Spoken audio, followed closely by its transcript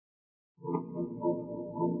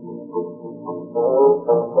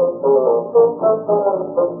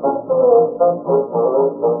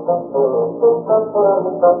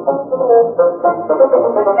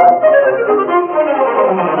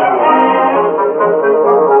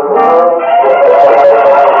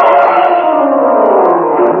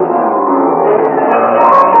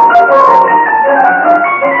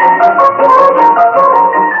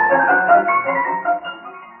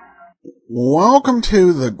Welcome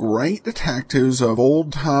to the Great Detectives of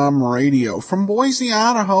Old Time Radio. From Boise,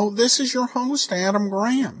 Idaho, this is your host, Adam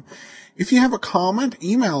Graham. If you have a comment,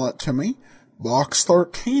 email it to me,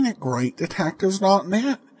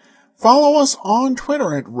 box13@greatdetectives.net. Follow us on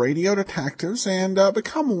Twitter at Radio Detectives and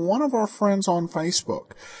become one of our friends on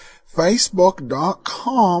Facebook,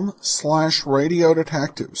 facebook.com/Radio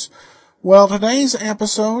Detectives. Well, today's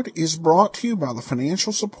episode is brought to you by the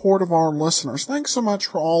financial support of our listeners. Thanks so much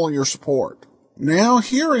for all of your support. Now,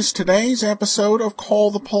 here is today's episode of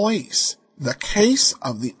Call the Police, the case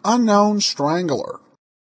of the unknown Strangler.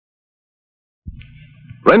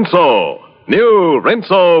 Rinso, new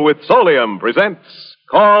Rinso with Solium presents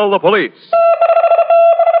Call the Police.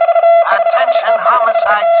 Attention,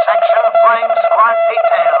 homicide section, flying smart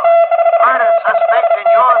detail. Murder suspect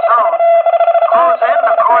in your zone. Close in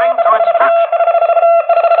according to instructions.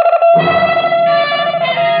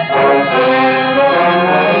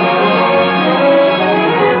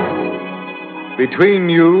 Between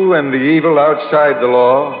you and the evil outside the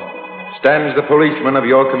law stands the policeman of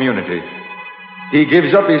your community. He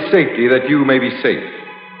gives up his safety that you may be safe.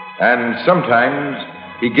 And sometimes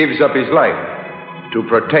he gives up his life to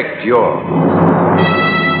protect yours.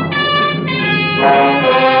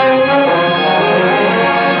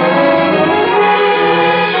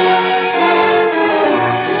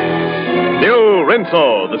 New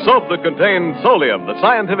Rinso, the soap that contains Solium, the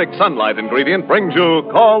scientific sunlight ingredient, brings you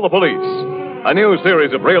Call the Police, a new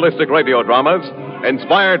series of realistic radio dramas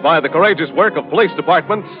inspired by the courageous work of police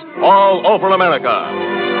departments all over America.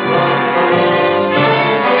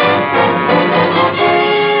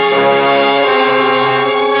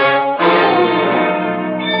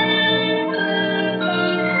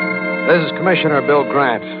 This is Commissioner Bill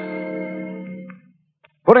Grant.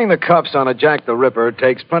 Putting the cuffs on a Jack the Ripper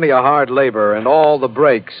takes plenty of hard labor and all the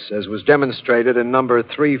breaks, as was demonstrated in number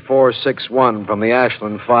 3461 from the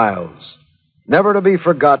Ashland files. Never to be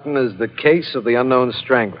forgotten is the case of the unknown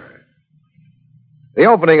Strangler. The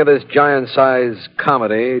opening of this giant-sized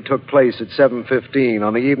comedy took place at 7:15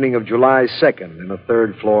 on the evening of July 2nd in a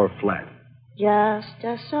third-floor flat. Just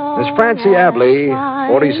a song. Miss Francie Abley,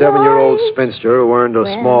 47-year-old spinster who earned a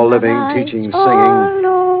small living teaching singing,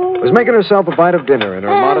 was making herself a bite of dinner in her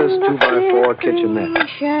modest 2x4 kitchenette.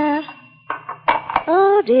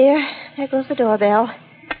 Oh, dear. There goes the doorbell.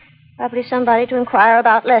 Probably somebody to inquire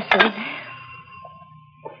about lessons.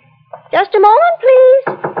 Just a moment, please.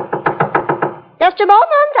 Just a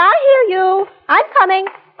moment. I hear you. I'm coming.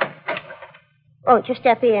 Won't you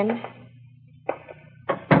step in?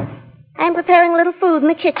 I'm preparing a little food in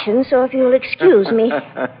the kitchen, so if you'll excuse me.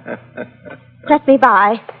 Let me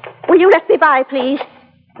by. Will you let me by, please?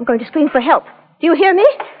 I'm going to scream for help. Do you hear me?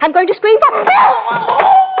 I'm going to scream for help!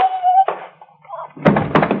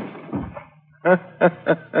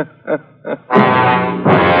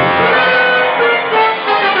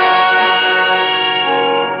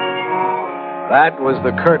 That was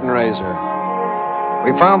the curtain raiser.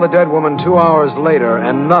 We found the dead woman 2 hours later,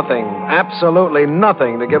 and nothing, absolutely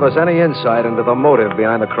nothing, to give us any insight into the motive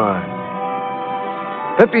behind the crime.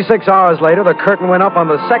 56 hours later, the curtain went up on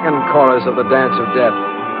the second chorus of the Dance of Death.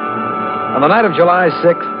 On the night of July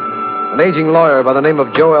 6th, an aging lawyer by the name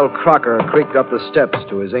of Joel Crocker creaked up the steps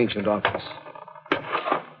to his ancient office.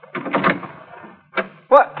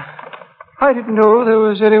 What? I didn't know there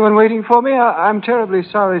was anyone waiting for me. I'm terribly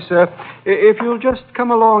sorry, sir. If you'll just come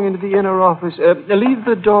along into the inner office, leave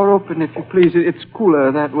the door open, if you please. It's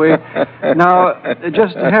cooler that way. Now,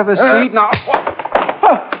 just have a seat. Now,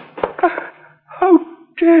 how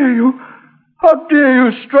dare you? How dare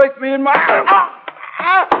you strike me in my...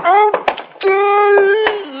 How dare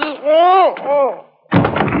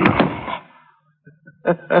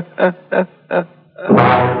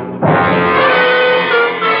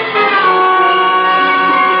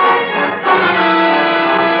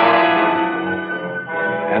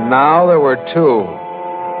And now there were two.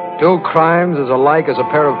 Two crimes as alike as a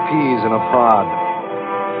pair of peas in a pod.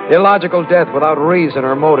 Illogical death without reason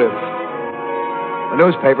or motive. The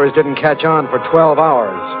newspapers didn't catch on for 12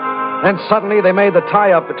 hours. Then suddenly they made the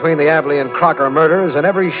tie-up between the Abley and Crocker murders, and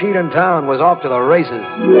every sheet in town was off to the races.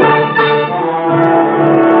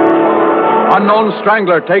 Unknown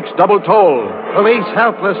Strangler takes double toll. Police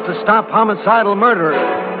helpless to stop homicidal murderer.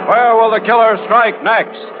 Where will the killer strike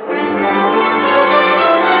next?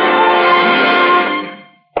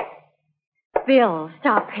 Bill,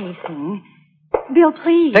 stop pacing. Bill,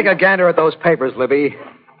 please. Take a gander at those papers, Libby.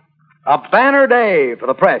 A banner day for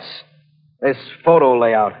the press. This photo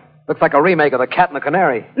layout looks like a remake of The Cat and the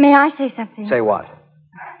Canary. May I say something? Say what?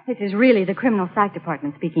 This is really the criminal psych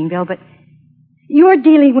department speaking, Bill, but you're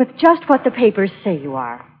dealing with just what the papers say you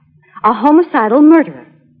are. A homicidal murderer.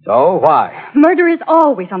 So, why? Murder is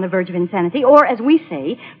always on the verge of insanity, or, as we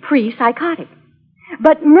say, pre-psychotic.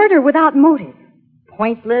 But murder without motive,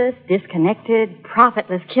 pointless, disconnected,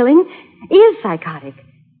 profitless killing, is psychotic.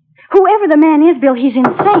 Whoever the man is, Bill, he's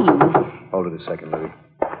insane. Hold it a second, Libby.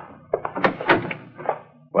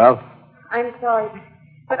 Well? I'm sorry,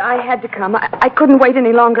 but I had to come. I couldn't wait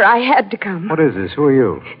any longer. I had to come. What is this? Who are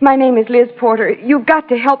you? My name is Liz Porter. You've got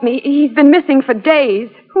to help me. He's been missing for days.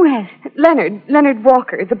 Who has? Leonard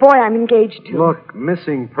Walker, the boy I'm engaged to. Look,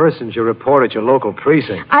 missing persons you report at your local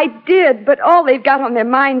precinct. I did, but all they've got on their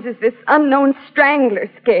minds is this unknown strangler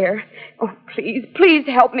scare. Oh, please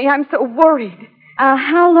help me. I'm so worried.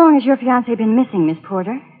 How long has your fiancé been missing, Miss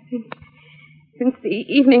Porter? Since the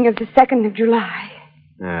evening of the 2nd of July.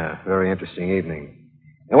 Yeah, very interesting evening.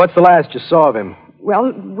 And what's the last you saw of him?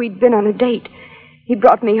 Well, we'd been on a date. He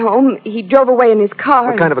brought me home. He drove away in his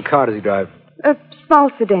car. What kind of a car does he drive? A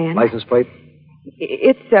small sedan. License plate?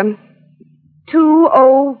 It's,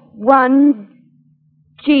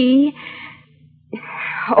 201G.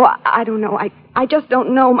 Oh, I don't know. I just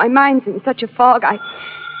don't know. My mind's in such a fog. Have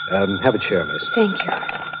a chair, miss. Thank you.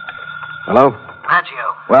 Hello?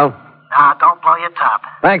 Maggio. Well? Now, don't blow your top.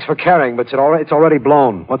 Thanks for carrying, but it's already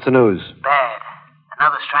blown. What's the news? Bad.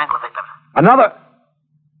 Another strangler victim. Another?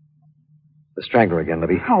 The Strangler again,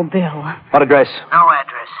 Libby. Oh, Bill. What address? No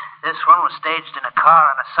address. This one was staged in a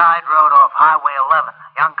car on a side road off Highway 11.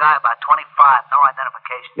 Young guy about 25. No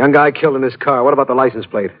identification. Young guy killed in his car. What about the license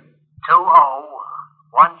plate?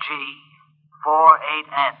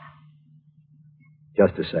 201G48N.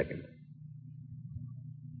 Just a second.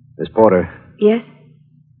 Miss Porter. Yes?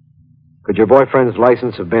 Could your boyfriend's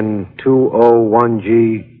license have been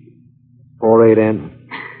 201G48N?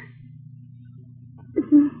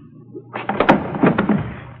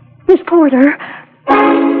 Miss Porter.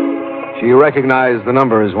 She recognized the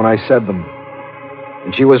numbers when I said them.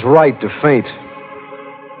 And she was right to faint.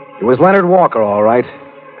 It was Leonard Walker, all right.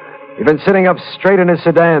 He'd been sitting up straight in his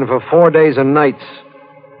sedan for 4 days and nights,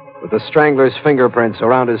 with the Strangler's fingerprints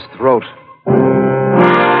around his throat.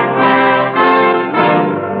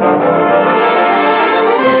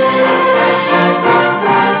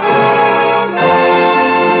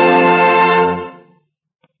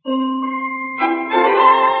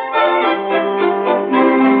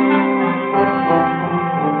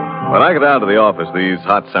 When I get down to the office these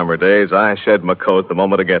hot summer days, I shed my coat the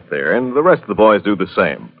moment I get there, and the rest of the boys do the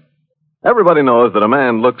same. Everybody knows that a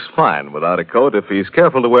man looks fine without a coat if he's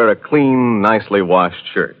careful to wear a clean, nicely washed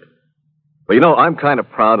shirt. But I'm kind of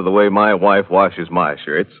proud of the way my wife washes my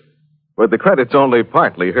shirts, but the credit's only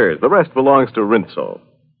partly hers. The rest belongs to Rinso.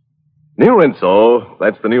 New Rinso,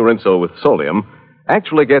 that's the new Rinso with Solium,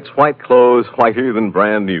 actually gets white clothes whiter than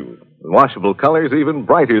brand new, and washable colors even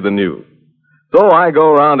brighter than new. So I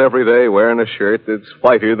go around every day wearing a shirt that's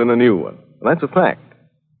whiter than a new one. And that's a fact.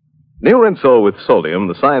 New Rinso with Solium,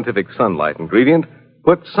 the scientific sunlight ingredient,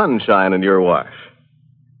 puts sunshine in your wash.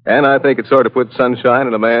 And I think it sort of puts sunshine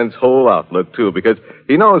in a man's whole outlook, too, because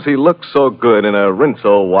he knows he looks so good in a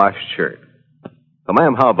Rinso washed shirt. So,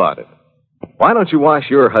 ma'am, how about it? Why don't you wash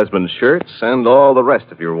your husband's shirts and all the rest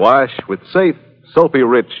of your wash with safe,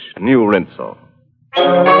 soapy-rich New Rinso?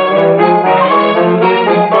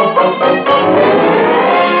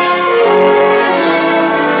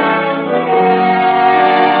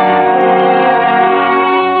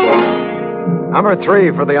 Number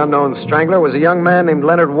 3 for the unknown Strangler was a young man named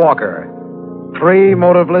Leonard Walker. 3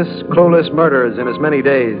 motiveless, clueless murders in as many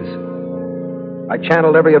days. I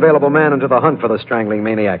channeled every available man into the hunt for the strangling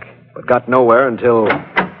maniac, but got nowhere until...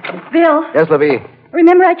 Bill. Yes, Libby?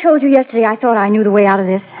 Remember I told you yesterday I thought I knew the way out of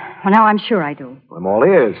this? Well, now I'm sure I do. I'm all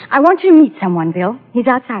ears. I want you to meet someone, Bill. He's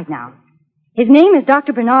outside now. His name is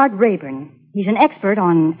Dr. Bernard Rayburn. He's an expert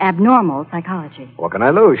on abnormal psychology. What can I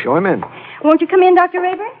lose? Show him in. Won't you come in, Dr.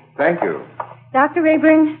 Rayburn? Thank you. Dr.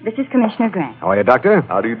 Rayburn, this is Commissioner Grant. How are you, Doctor?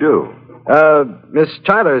 How do you do? Miss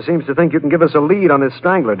Tyler seems to think you can give us a lead on this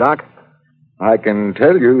Strangler, Doc. I can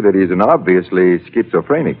tell you that he's an obviously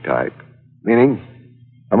schizophrenic type. Meaning?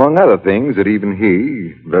 Among other things, that even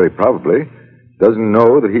he, very probably, doesn't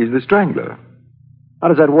know that he's the Strangler. How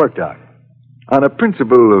does that work, Doc? on a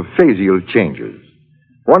principle of phasial changes.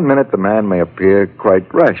 One minute the man may appear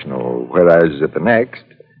quite rational, whereas at the next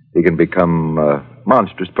he can become a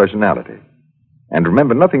monstrous personality. And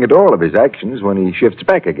remember nothing at all of his actions when he shifts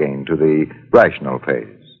back again to the rational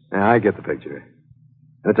phase. Yeah, I get the picture.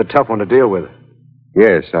 It's a tough one to deal with.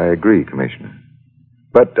 Yes, I agree, Commissioner.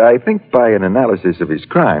 But I think by an analysis of his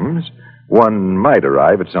crimes, one might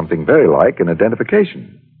arrive at something very like an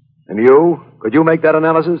identification. And you? Could you make that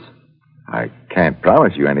analysis? I can't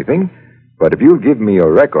promise you anything, but if you'll give me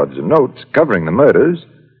your records and notes covering the murders,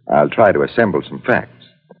 I'll try to assemble some facts.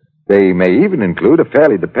 They may even include a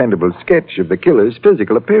fairly dependable sketch of the killer's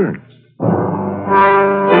physical appearance.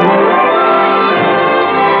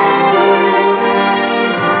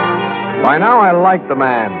 By now I liked the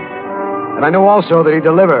man, and I knew also that he'd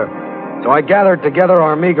deliver, so I gathered together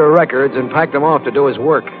our meager records and packed him off to do his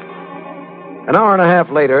work. An hour and a half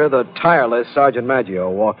later, the tireless Sergeant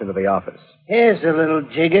Maggio walked into the office. Here's a little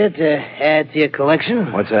jigger to add to your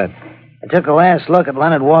collection. What's that? I took a last look at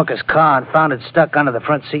Leonard Walker's car and found it stuck under the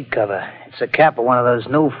front seat cover. It's the cap of one of those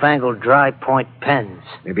newfangled dry-point pens.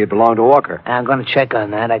 Maybe it belonged to Walker. I'm going to check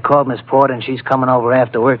on that. I called Miss Porter, and she's coming over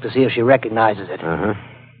after work to see if she recognizes it. Uh-huh.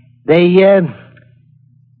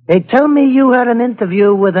 They tell me you had an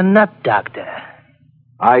interview with a nut doctor.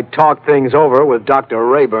 I talked things over with Dr.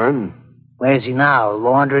 Rayburn. Where's he now,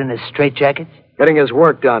 laundering his straitjackets? Getting his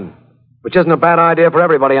work done, which isn't a bad idea for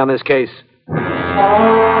everybody on this case.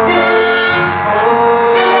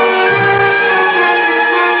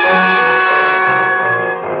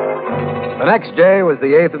 The next day was the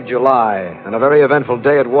 8th of July, and a very eventful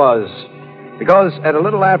day it was, because at a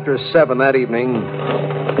little after 7 that evening,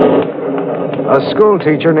 a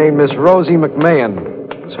schoolteacher named Miss Rosie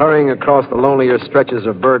McMahon was hurrying across the lonelier stretches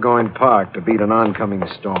of Burgoyne Park to beat an oncoming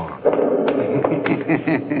storm.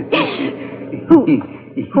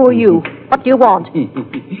 Who are you? What do you want?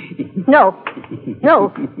 No.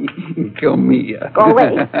 No. Come here. Go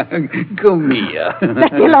away. Come here.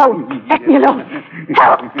 Let me alone. Let me alone.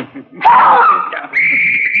 Help! Help!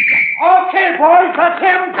 Okay, boys, that's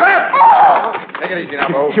him. Trap. Take it easy now,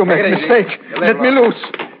 Bo. You made a mistake. Let me loose.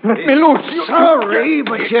 Let me loose. Sorry,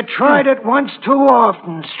 but you tried it once too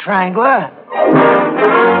often, Strangler.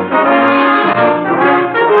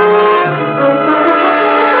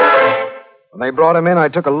 When they brought him in, I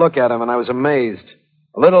took a look at him, and I was amazed.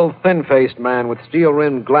 A little thin-faced man with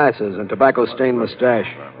steel-rimmed glasses and tobacco-stained mustache.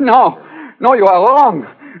 No, you are wrong.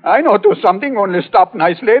 I know do something, only stop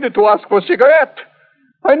nice lady to ask for cigarette.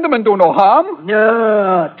 Hinderman do no harm.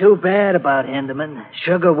 No, too bad about Hinderman.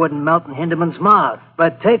 Sugar wouldn't melt in Hinderman's mouth.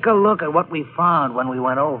 But take a look at what we found when we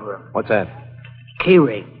went over him. What's that? Key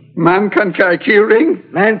ring. Man can carry key ring.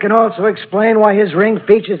 Man can also explain why his ring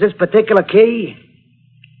features this particular key.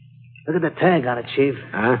 Look at the tag on it, Chief.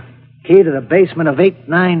 Huh? Key to the basement of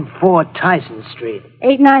 894 Tyson Street.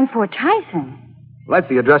 894 Tyson? That's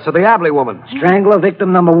the address of the Abley woman. Strangler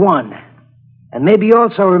victim number 1. And maybe you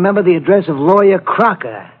also remember the address of Lawyer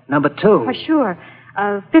Crocker, number 2. Oh, sure.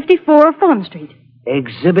 54 Fulham Street.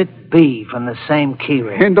 Exhibit B from the same key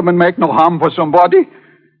ring. Hinderman make no harm for somebody.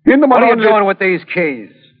 Hinderman What are you only doing with these keys?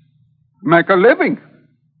 make a living.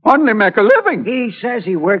 Only make a living. He says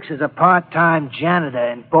he works as a part-time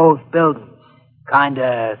janitor in both buildings.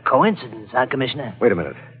 Kinda coincidence, huh, Commissioner? Wait a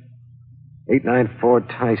minute. 894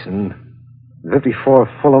 Tyson, 54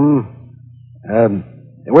 Fulham.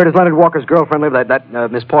 Where does Leonard Walker's girlfriend live?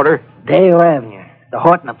 That Miss Porter? Dale Avenue, the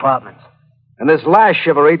Horton Apartments. And this last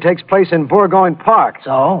chivalry takes place in Burgoyne Park.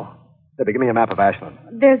 So? Debbie, give me a map of Ashland.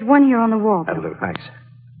 There's one here on the wall. That'll do, thanks.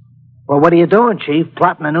 Well, what are you doing, Chief?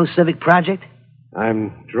 Plotting a new civic project?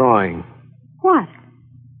 I'm drawing. What?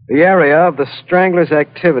 The area of the Strangler's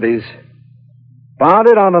activities.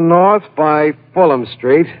 Bounded on the north by Fulham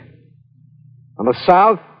Street. On the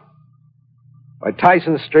south by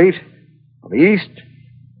Tyson Street. On the east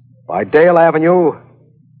by Dale Avenue.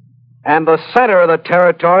 And the center of the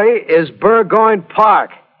territory is Burgoyne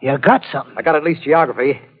Park. You got something. I got at least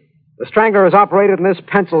geography. The Strangler has operated in this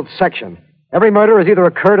penciled section. Every murder has either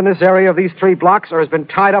occurred in this area of these 3 blocks or has been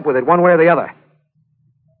tied up with it one way or the other.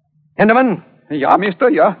 Hinderman? Yeah, mister,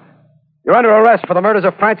 yeah. You're under arrest for the murders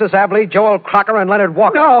of Francis Abley, Joel Crocker, and Leonard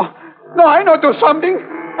Walker. No, I know do something.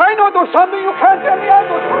 I know do something. You can't tell me I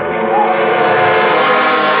do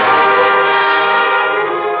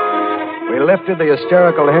something. We lifted the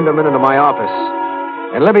hysterical Hinderman into my office,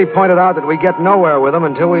 and Libby pointed out that we get nowhere with him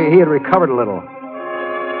until he had recovered a little.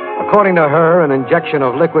 According to her, an injection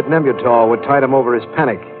of liquid Nembutal would tide him over his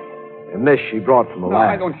panic. And this she brought from the lab.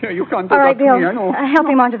 I don't hear. You can't do All right, that Bill. to me. I know. Help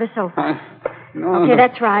him onto the sofa. No, Okay,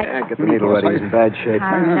 that's right. Yeah, get the needle ready. He's in bad shape.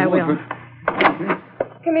 All right, I will.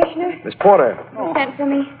 Commissioner? Miss Porter. You sent for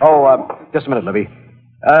me? Oh, just a minute, Libby.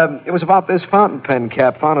 It was about this fountain pen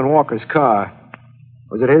cap found in Walker's car.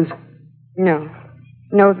 Was it his? No.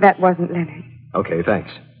 No, that wasn't Leonard. Okay, thanks.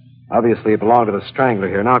 Obviously, it belonged to the Strangler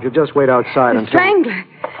here. Now, if you'll just wait outside until... Strangler?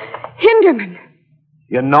 Hinderman.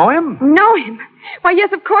 You know him? Know him? Why, yes,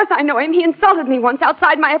 of course I know him. He insulted me once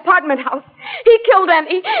outside my apartment house. He killed Emmy.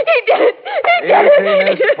 He did it. He did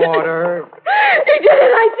it. Easy, Miss Porter. He did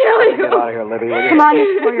it, I tell you. Get out of here, Libby, will you? Come on, Miss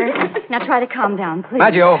Porter. Now try to calm down, please.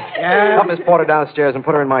 Maggio, help Miss Porter downstairs and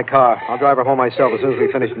put her in my car. I'll drive her home myself as soon as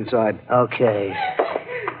we finish inside. Okay.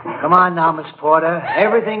 Come on now, Miss Porter.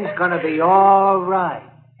 Everything's going to be all right.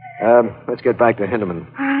 Let's get back to Hinderman.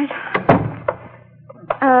 All right.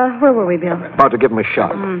 Where were we, Bill? About to give him a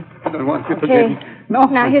shot. I don't want you to Okay. get... No.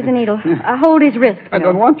 Now, here's a needle. Hold his wrist, Bill. I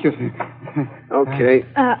don't want you to... Okay.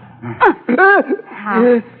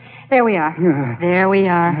 There we are. There we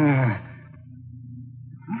are.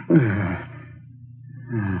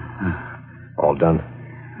 All done.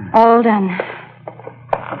 All done.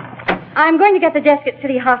 I'm going to get the desk at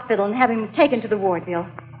City Hospital and have him taken to the ward, Bill.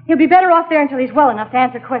 He'll be better off there until he's well enough to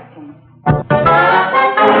answer questions.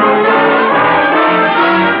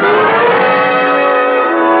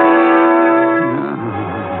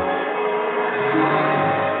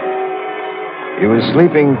 He was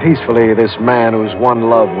sleeping peacefully, this man whose one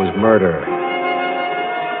love was murder.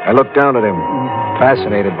 I looked down at him,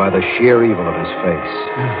 fascinated by the sheer evil of his face.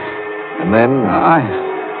 And then... I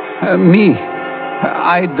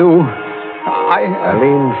do. I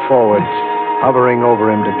leaned forward, hovering over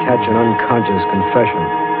him to catch an unconscious confession.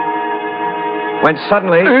 When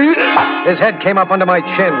suddenly, his head came up under my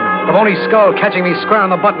chin, the bony skull catching me square on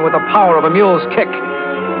the button with the power of a mule's kick.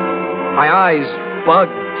 My eyes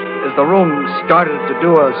bugged as the room started to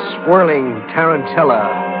do a swirling tarantella.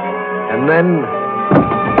 And then,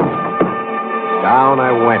 down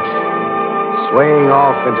I went, swaying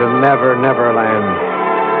off into Never Never Land,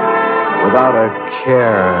 without a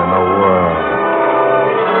care in the world.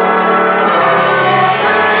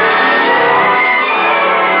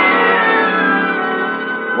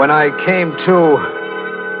 When I came to,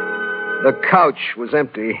 the couch was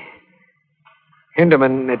empty.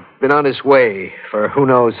 Hinderman had been on his way for who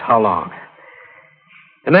knows how long.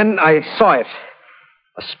 And then I saw it.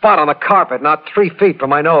 A spot on the carpet not 3 feet from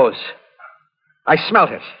my nose. I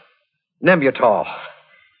smelt it. Nembutol.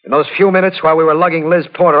 In those few minutes while we were lugging Liz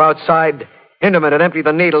Porter outside, Hinderman had emptied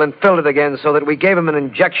the needle and filled it again so that we gave him an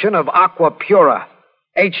injection of Aqua Pura,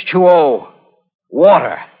 H2O,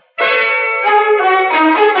 water.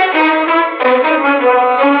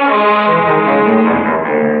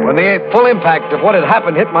 When the full impact of what had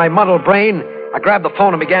happened hit my muddled brain, I grabbed the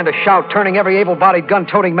phone and began to shout, turning every able-bodied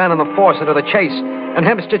gun-toting man in the force into the chase and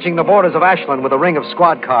hem-stitching the borders of Ashland with a ring of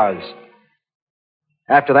squad cars.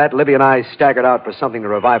 After that, Libby and I staggered out for something to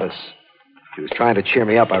revive us. She was trying to cheer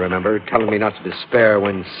me up, I remember, telling me not to despair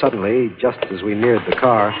when suddenly, just as we neared the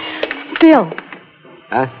car... Bill.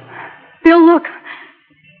 Huh? Bill, look.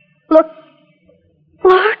 Look.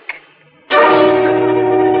 Look.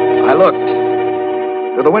 I looked.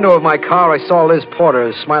 Through the window of my car, I saw Liz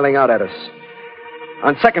Porter smiling out at us.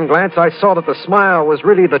 On second glance, I saw that the smile was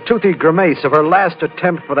really the toothy grimace of her last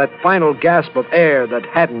attempt for that final gasp of air that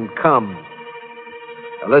hadn't come.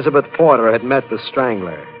 Elizabeth Porter had met the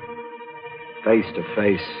Strangler, face to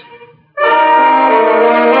face.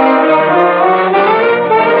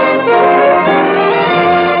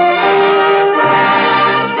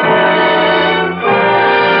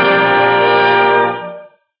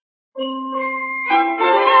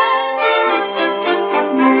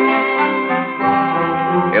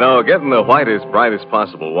 You know, getting the whitest, brightest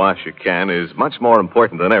possible wash you can is much more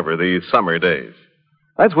important than ever these summer days.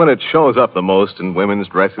 That's when it shows up the most in women's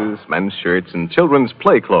dresses, men's shirts, and children's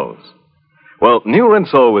play clothes. Well, new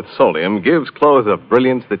Rinso with Solium gives clothes a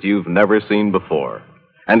brilliance that you've never seen before.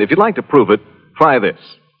 And if you'd like to prove it, try this.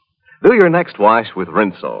 Do your next wash with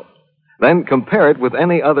Rinso. Then compare it with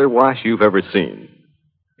any other wash you've ever seen.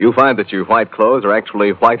 You'll find that your white clothes are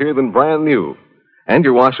actually whiter than brand new, and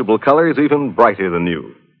your washable colors even brighter than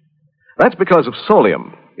new. That's because of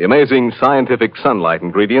Solium, the amazing scientific sunlight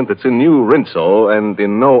ingredient that's in new Rinso and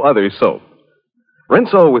in no other soap.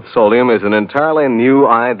 Rinso with Solium is an entirely new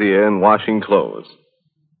idea in washing clothes.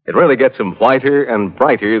 It really gets them whiter and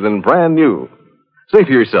brighter than brand new. See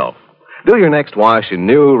for yourself. Do your next wash in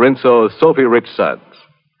new Rinso's soapy rich suds.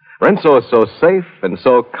 Rinso is so safe and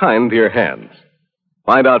so kind to your hands.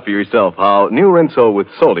 Find out for yourself how new Rinso with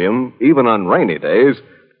Solium, even on rainy days,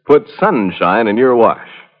 puts sunshine in your wash.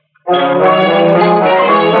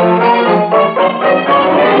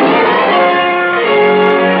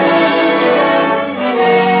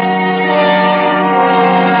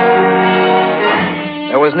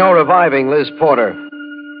 was no reviving Liz Porter.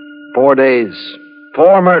 4 days,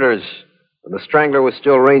 4 murders, and the Strangler was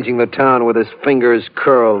still ranging the town with his fingers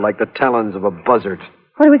curled like the talons of a buzzard.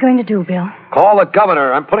 What are we going to do, Bill? Call the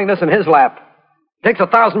governor. I'm putting this in his lap. It takes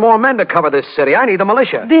 1,000 more men to cover this city. I need the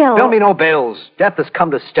militia. Bill. Bill me no bills. Death has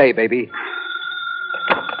come to stay, baby.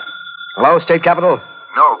 Hello, State Capitol?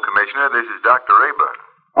 No, Commissioner, this is Dr. Rayburn.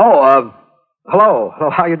 Oh, hello. Hello,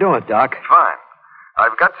 how you doing, Doc? Fine.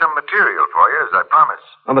 I've got some material for you, as I promised.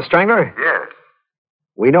 On the Strangler? Yes.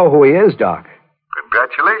 We know who he is, Doc.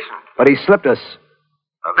 Congratulations. But he slipped us.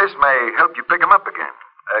 Now, this may help you pick him up again.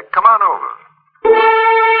 Come on over.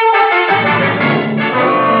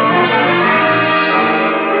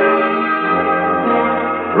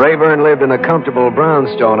 Rayburn lived in a comfortable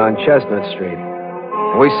brownstone on Chestnut Street.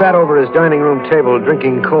 We sat over his dining room table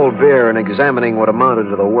drinking cold beer and examining what amounted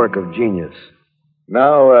to the work of genius.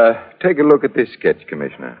 Now, take a look at this sketch,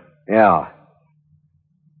 Commissioner. Yeah.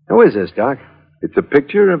 Who is this, Doc? It's a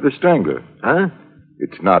picture of the Strangler. Huh?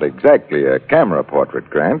 It's not exactly a camera portrait,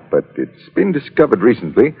 Grant, but it's been discovered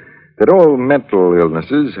recently that all mental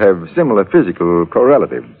illnesses have similar physical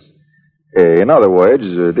correlatives. In other words,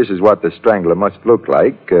 this is what the Strangler must look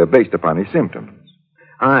like based upon his symptoms.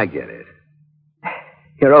 I get it.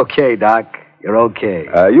 You're okay, Doc. You're okay.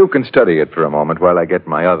 You can study it for a moment while I get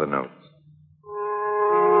my other notes.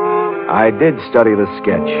 I did study the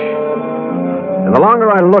sketch. And the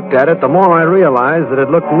longer I looked at it, the more I realized that it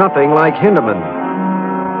looked nothing like Hinderman.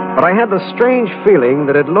 But I had the strange feeling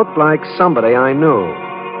that it looked like somebody I knew.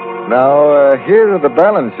 Now, here are the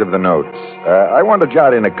balance of the notes. I want to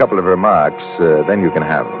jot in a couple of remarks, then you can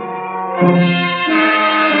have them.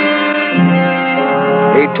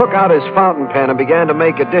 He took out his fountain pen and began to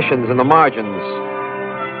make additions in the margins.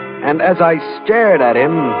 And as I stared at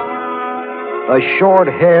him, the short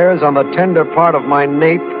hairs on the tender part of my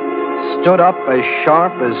nape stood up as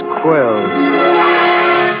sharp as quills.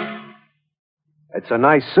 It's a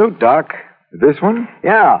nice suit, Doc. This one?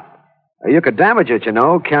 Yeah. You could damage it, you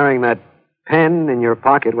know, carrying that pen in your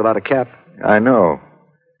pocket without a cap. I know.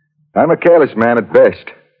 I'm a careless man at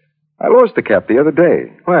best. I lost the cap the other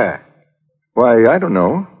day. Where? Why, I don't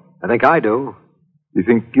know. I think I do. You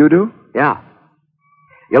think you do? Yeah.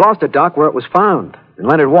 You lost it, Doc, where it was found. In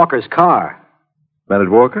Leonard Walker's car. Leonard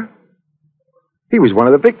Walker? He was one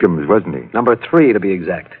of the victims, wasn't he? Number 3, to be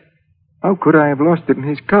exact. How could I have lost it in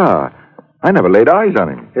his car? I never laid eyes on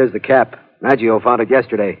him. Here's the cap. Maggio found it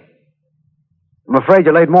yesterday. I'm afraid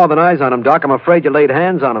you laid more than eyes on him, Doc. I'm afraid you laid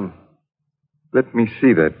hands on him. Let me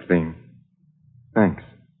see that thing. Thanks.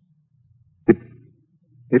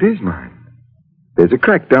 It is mine. There's a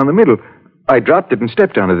crack down the middle. I dropped it and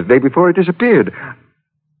stepped on it the day before it disappeared.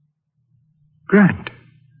 Grant.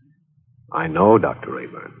 I know, Dr.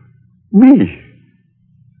 Rayburn. Me.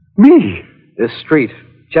 This street,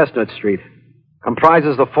 Chestnut Street,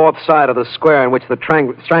 comprises the 4th side of the square in which the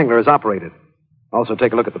Strangler is operated. Also,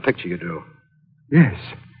 take a look at the picture you drew. Yes.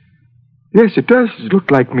 Yes, it does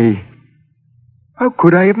look like me. How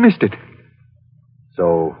could I have missed it?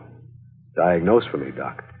 So, diagnose for me,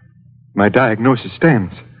 Doc. My diagnosis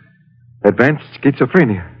stands. Advanced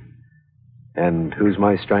schizophrenia. And who's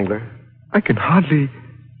my Strangler? I can hardly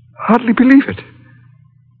believe it.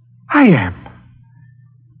 I am.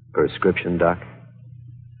 Prescription, Doc?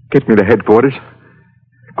 Get me to headquarters.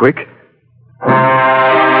 Quick.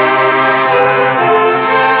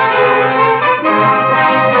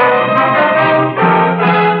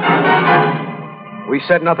 We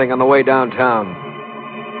said nothing on the way downtown.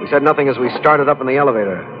 We said nothing as we started up in the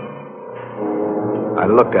elevator. I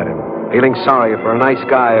looked at him, feeling sorry for a nice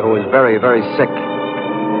guy who was very, very sick.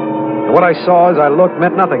 And what I saw as I looked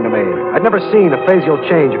meant nothing to me. I'd never seen a facial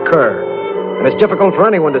change occur. And it's difficult for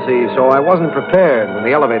anyone to see, so I wasn't prepared when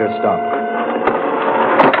the elevator stopped.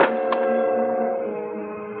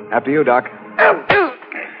 After you, Doc.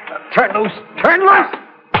 Turn loose! Turn loose!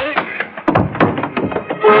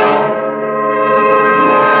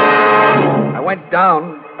 I went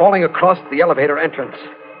down, falling across the elevator entrance.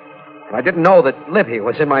 And I didn't know that Libby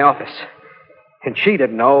was in my office. And she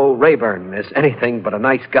didn't know Rayburn is anything but a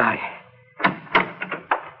nice guy.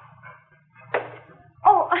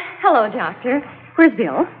 Oh, hello, Doctor. Where's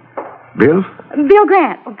Bill? Bill? Bill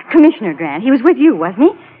Grant. Oh, Commissioner Grant. He was with you,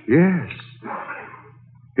 wasn't he? Yes.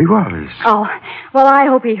 He was. Oh, well, I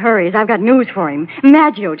hope he hurries. I've got news for him.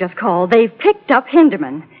 Maggio just called. They've picked up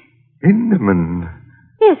Hinderman. Hinderman?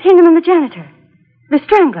 Yes, Hinderman the janitor. The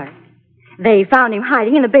Strangler. They found him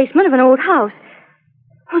hiding in the basement of an old house.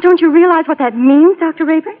 Oh, don't you realize what that means, Dr.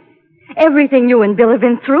 Rayburn? Everything you and Bill have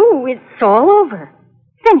been through, it's all over.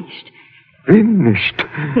 Finished. Finished?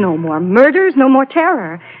 No more murders, no more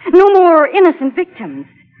terror, no more innocent victims.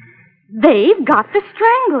 They've got the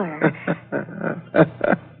Strangler.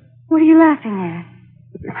 What are you laughing at?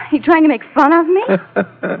 Are you trying to make fun of me?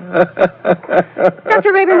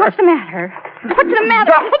 Dr. Rayburn, what's the matter? What's the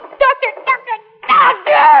matter?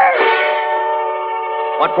 Doctor!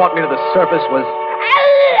 What brought me to the surface was...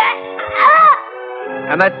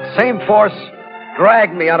 And that same force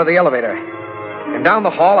dragged me out of the elevator. And down the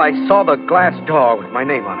hall, I saw the glass door with my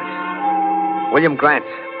name on it. William Grant,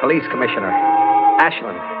 Police Commissioner.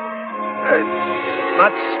 Ashland.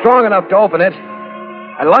 Not strong enough to open it.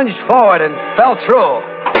 I lunged forward and fell through.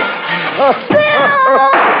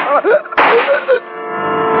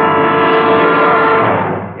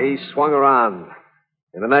 He swung around.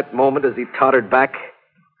 And in that moment, as he tottered back,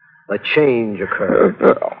 a change occurred.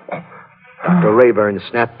 Dr. Rayburn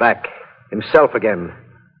snapped back, himself again.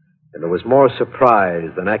 And there was more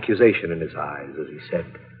surprise than accusation in his eyes as he said,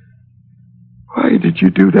 "Why did you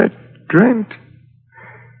do that, Grant?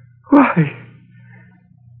 Why?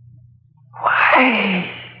 Why?"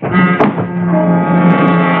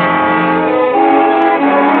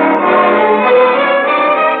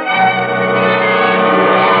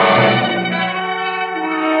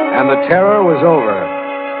 And the terror was over.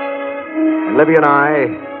 And Libby and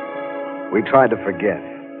I, we tried to forget.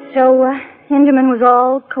 So, Hinderman was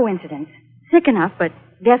all coincidence. Sick enough, but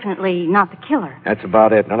definitely not the killer. That's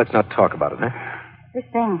about it. Now, let's not talk about it, huh? This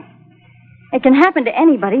thing. It can happen to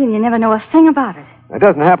anybody, and you never know a thing about it. It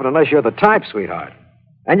doesn't happen unless you're the type, sweetheart.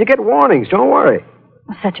 And you get warnings, don't worry.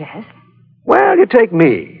 Such as? Well, you take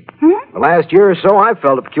me. The last year or so, I've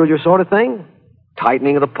felt a peculiar sort of thing.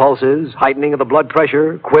 Tightening of the pulses, heightening of the blood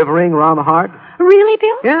pressure, quivering around the heart. Really,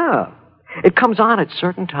 Bill? Yeah. It comes on at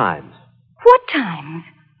certain times. What times?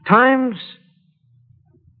 Times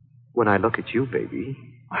when I look at you, baby.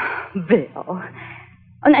 Bill.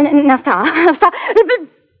 Now stop. Stop.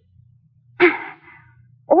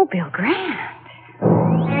 Oh, Bill Grant.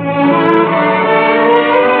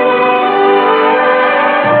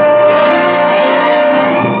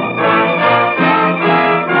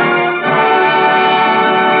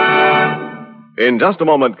 In just a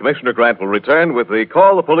moment, Commissioner Grant will return with the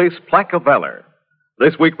Call the Police Plaque of Valor.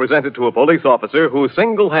 This week presented to a police officer who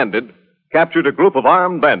single-handed captured a group of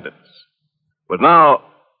armed bandits. But now,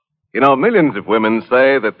 millions of women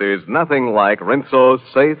say that there's nothing like Rinso's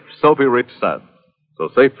safe, soapy-rich suds. So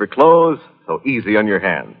safe for clothes, so easy on your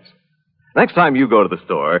hands. Next time you go to the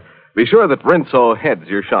store, be sure that Rinso heads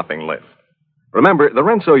your shopping list. Remember, the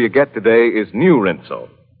Rinso you get today is new Rinso,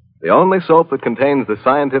 the only soap that contains the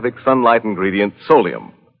scientific sunlight ingredient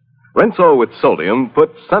solium. Rinso with solium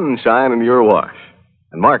puts sunshine in your wash.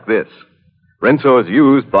 And mark this, Rinso is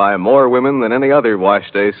used by more women than any other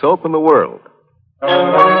wash day soap in the world.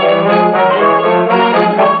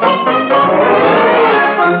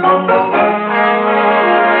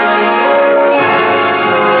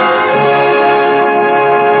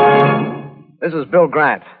 This is Bill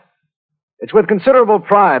Grant. It's with considerable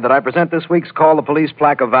pride that I present this week's Call the Police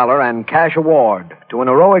Plaque of Valor and Cash Award to an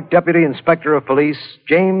heroic Deputy Inspector of Police,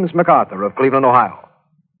 James MacArthur of Cleveland, Ohio.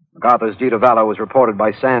 MacArthur's deed of valor was reported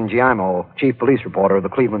by San Giaimo, chief police reporter of the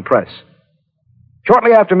Cleveland Press.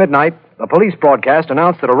 Shortly after midnight, a police broadcast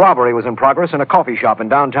announced that a robbery was in progress in a coffee shop in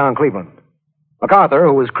downtown Cleveland. MacArthur,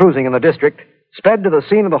 who was cruising in the district, sped to the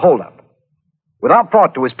scene of the holdup. Without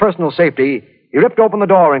thought to his personal safety, he ripped open the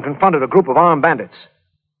door and confronted a group of armed bandits.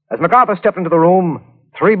 As MacArthur stepped into the room,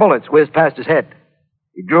 3 bullets whizzed past his head.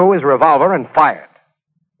 He drew his revolver and fired.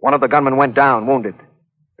 One of the gunmen went down, wounded.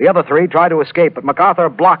 The other 3 tried to escape, but MacArthur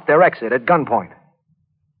blocked their exit at gunpoint.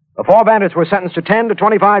 The 4 bandits were sentenced to 10 to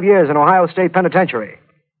 25 years in Ohio State Penitentiary.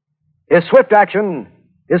 His swift action,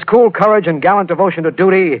 his cool courage and gallant devotion to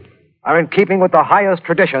duty are in keeping with the highest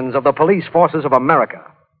traditions of the police forces of America.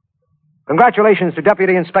 Congratulations to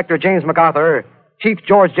Deputy Inspector James MacArthur, Chief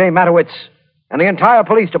George J. Matowitz, and the entire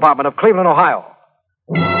police department of Cleveland, Ohio.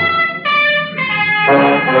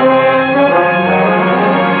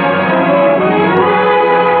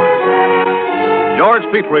 George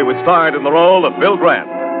Petrie was starred in the role of Bill Grant.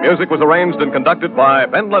 Music was arranged and conducted by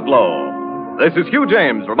Ben Ledlow. This is Hugh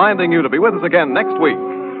James reminding you to be with us again next week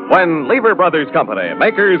when Lever Brothers Company,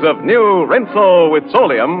 makers of new Rinso with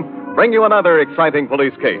Solium, bring you another exciting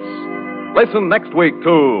police case. Listen next week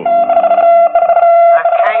to... The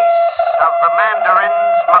Case of the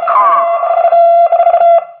Mandarin's Macaw.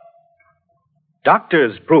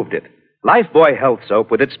 Doctors proved it. Lifebuoy Health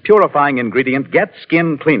Soap with its purifying ingredient Get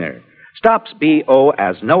Skin Cleaner stops BO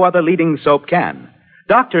as no other leading soap can.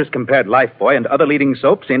 Doctors compared Lifebuoy and other leading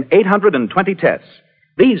soaps in 820 tests.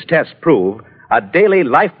 These tests prove a daily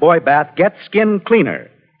Lifebuoy bath Get Skin Cleaner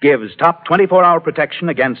gives top 24-hour protection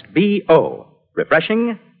against BO.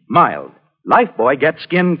 Refreshing, Mild. Lifebuoy gets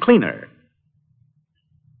skin cleaner.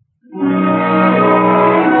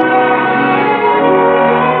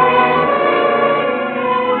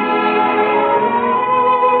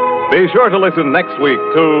 Be sure to listen next week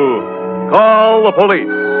to Call the Police.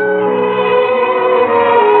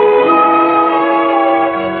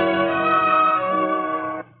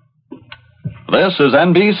 This is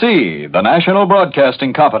NBC, the National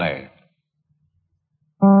Broadcasting Company.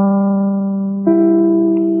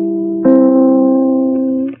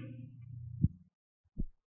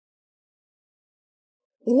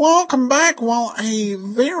 Welcome back. Well, a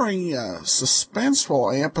very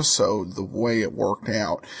suspenseful episode, the way it worked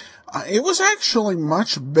out. It was actually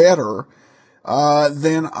much better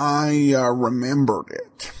than I remembered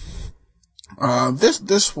it.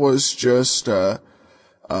 This was just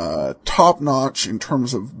top-notch in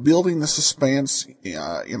terms of building the suspense,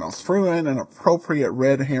 threw in an appropriate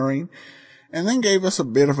red herring, and then gave us a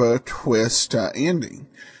bit of a twist ending.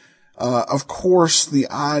 Of course, the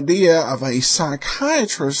idea of a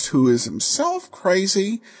psychiatrist who is himself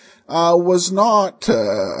crazy was not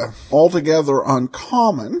altogether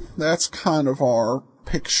uncommon. That's kind of our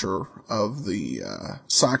picture of the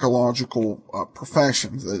psychological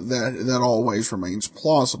profession. That always remains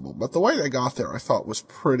plausible. But the way they got there, I thought, was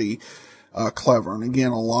pretty clever. And again,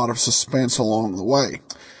 a lot of suspense along the way.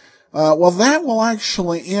 Well, that will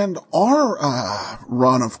actually end our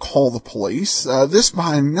run of Call the Police. This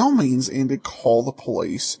by no means ended Call the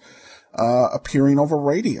Police appearing over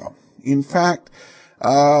radio. In fact,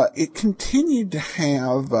 it continued to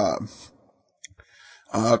have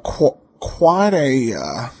quite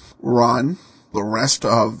a run the rest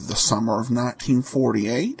of the summer of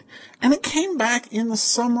 1948, and it came back in the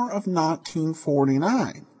summer of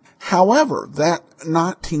 1949. However, that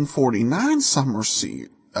 1949 summer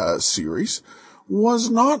series was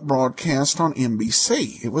not broadcast on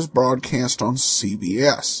NBC. It was broadcast on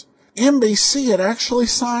CBS. NBC had actually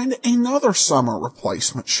signed another summer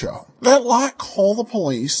replacement show that, like Call the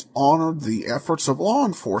Police, honored the efforts of law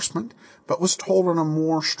enforcement, but was told in a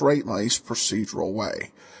more straight-laced procedural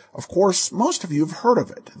way. Of course, most of you have heard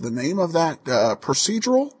of it. The name of that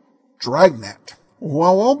procedural? Dragnet.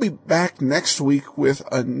 Well, we'll be back next week with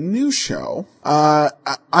a new show. I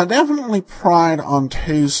definitely pride on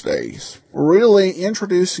Tuesdays, really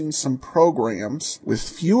introducing some programs with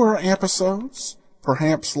fewer episodes,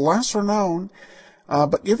 perhaps lesser known,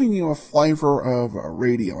 but giving you a flavor of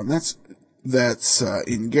radio, and that's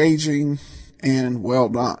engaging and well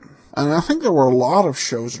done. And I think there were a lot of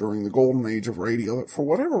shows during the golden age of radio that, for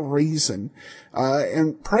whatever reason,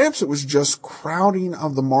 and perhaps it was just crowding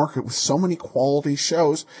of the market with so many quality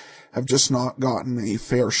shows, have just not gotten a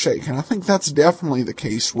fair shake. And I think that's definitely the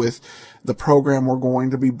case with the program we're going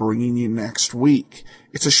to be bringing you next week.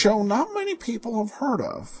 It's a show not many people have heard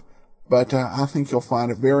of, but I think you'll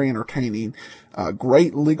find it very entertaining.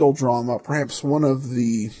 Great legal drama, perhaps one of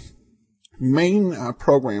the main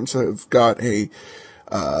programs that have got a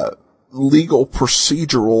legal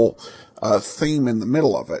procedural theme in the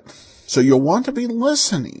middle of it. So you'll want to be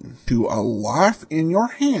listening to A Life in Your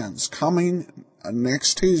Hands coming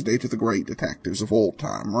next Tuesday to the great detectives of old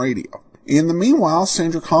time radio. In the meanwhile,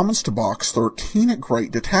 send your comments to box 13 at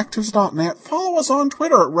greatdetectives.net. Follow us on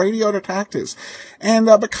Twitter at Radio Detectives, and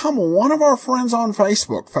become one of our friends on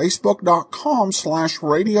Facebook,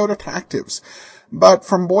 facebook.com/Radio Detectives. But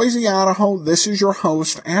from Boise, Idaho, this is your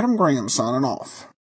host, Adam Graham, signing off.